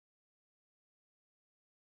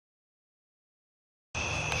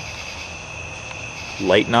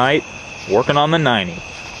Late night, working on the 90.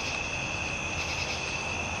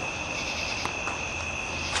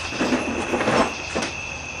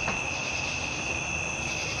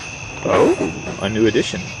 Oh, a new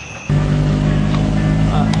addition.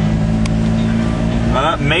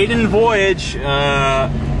 Maiden voyage with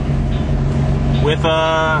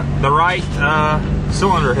the right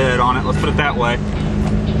cylinder head on it, let's put it that way.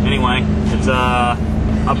 Anyway, it's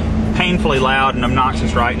painfully loud and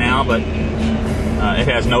obnoxious right now, but it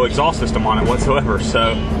has no exhaust system on it whatsoever,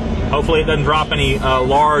 so hopefully it doesn't drop any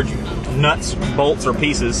large nuts, bolts, or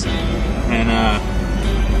pieces, and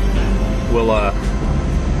we'll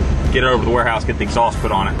get it over to the warehouse, get the exhaust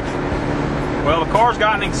put on it. Well, the car's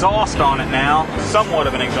got an exhaust on it now, somewhat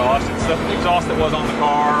of an exhaust. It's the exhaust that was on the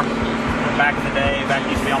car back in the day, back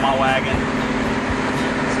used to be on my wagon.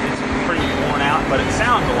 It's pretty worn out, but it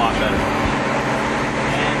sounds a lot better.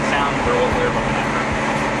 And sounds for what we're looking at.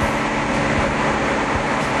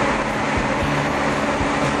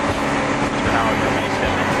 Mr. Howard, you're going to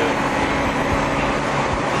step into it.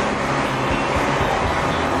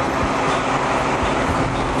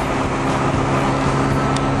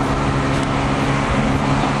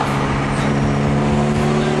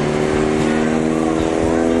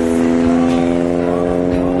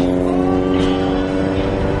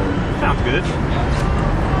 Good.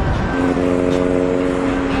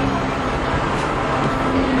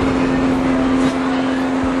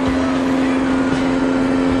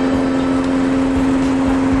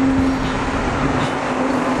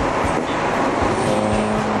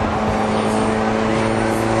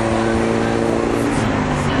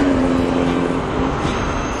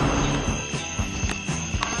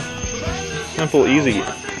 Simple, easy,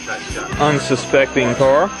 unsuspecting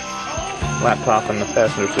car. Laptop in the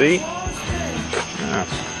passenger seat.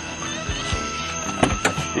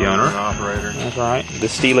 The owner. Operator. That's right. The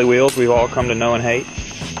steely wheels we've all come to know and hate.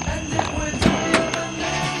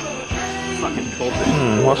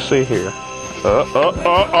 Let's see here.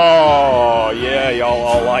 Oh, yeah, y'all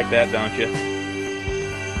all like that, don't you?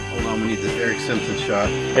 Hold on, we need the Eric Simpson shot.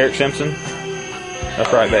 Eric Simpson?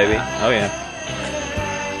 That's right, baby. Oh yeah.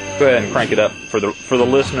 Go ahead and crank it up for the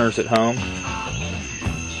listeners at home.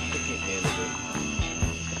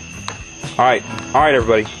 All right,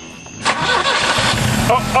 everybody.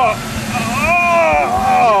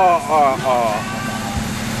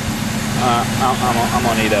 I'm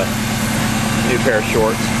gonna need a new pair of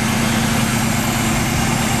shorts.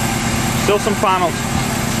 Still some final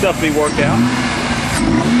stuff to be worked out.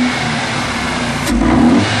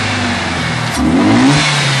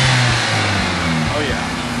 Oh yeah.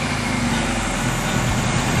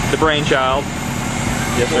 The brainchild.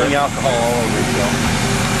 Yes, sir. Pouring alcohol all over yourself.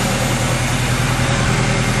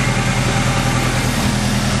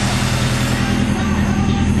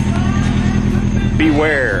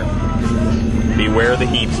 Beware. Beware the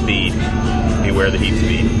HeebSpeed. Beware the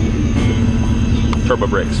HeebSpeed. Turbo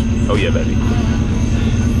brakes. Oh yeah, baby.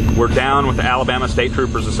 We're down with the Alabama State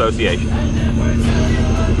Troopers Association.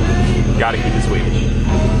 Gotta keep it Swedish.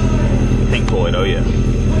 Pink Floyd, oh yeah.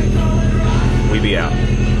 We be out.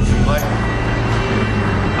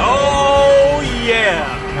 Oh yeah!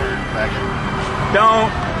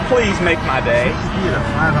 Don't please make my day.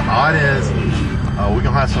 Oh, it is. We're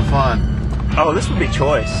gonna have some fun. Oh, this would be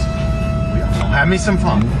choice. Have me some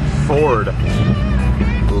fun. Ford.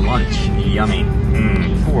 Lunch. Yummy.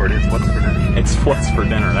 Ford, it's what's for dinner. It's what's for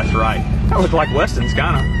dinner, that's right. That looks like Weston's,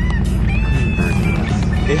 kind of.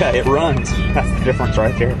 Yeah, it runs. That's the difference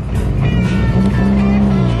right there.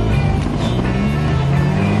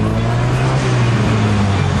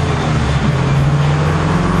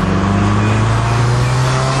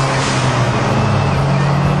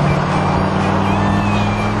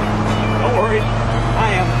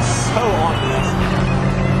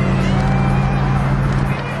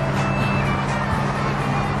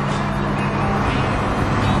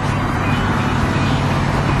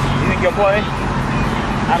 You'll play?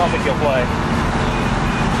 I don't think you'll play.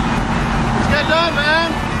 Let's get done, man.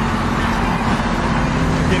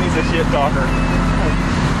 Kenny's a shit talker.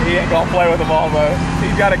 He ain't gonna play with a Volvo.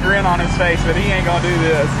 He's got a grin on his face, but he ain't gonna do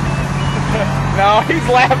this. No, he's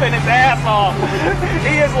laughing his ass off.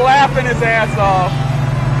 He is laughing his ass off.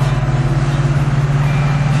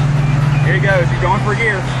 Here he goes. He's going for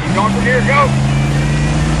gear. He's going for gear. Go.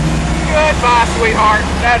 Goodbye, sweetheart.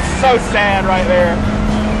 That's so sad right there.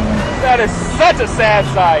 That is such a sad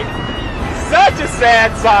sight. Such a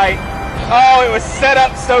sad sight. Oh, it was set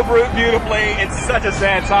up so beautifully. It's such a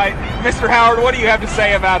sad sight. Mr. Howard, what do you have to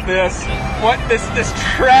say about this? What this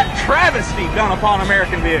travesty done upon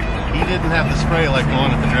American vehicle? He didn't have the spray like the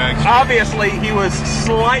one at the drag strip. Obviously, he was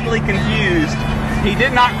slightly confused He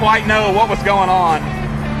did not quite know what was going on.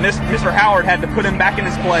 Mr. Howard had to put him back in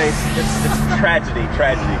his place. It's tragedy,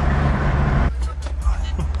 tragedy.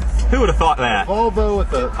 Who would have thought that? Volvo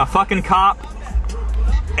with a fucking cop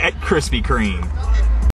at Krispy Kreme.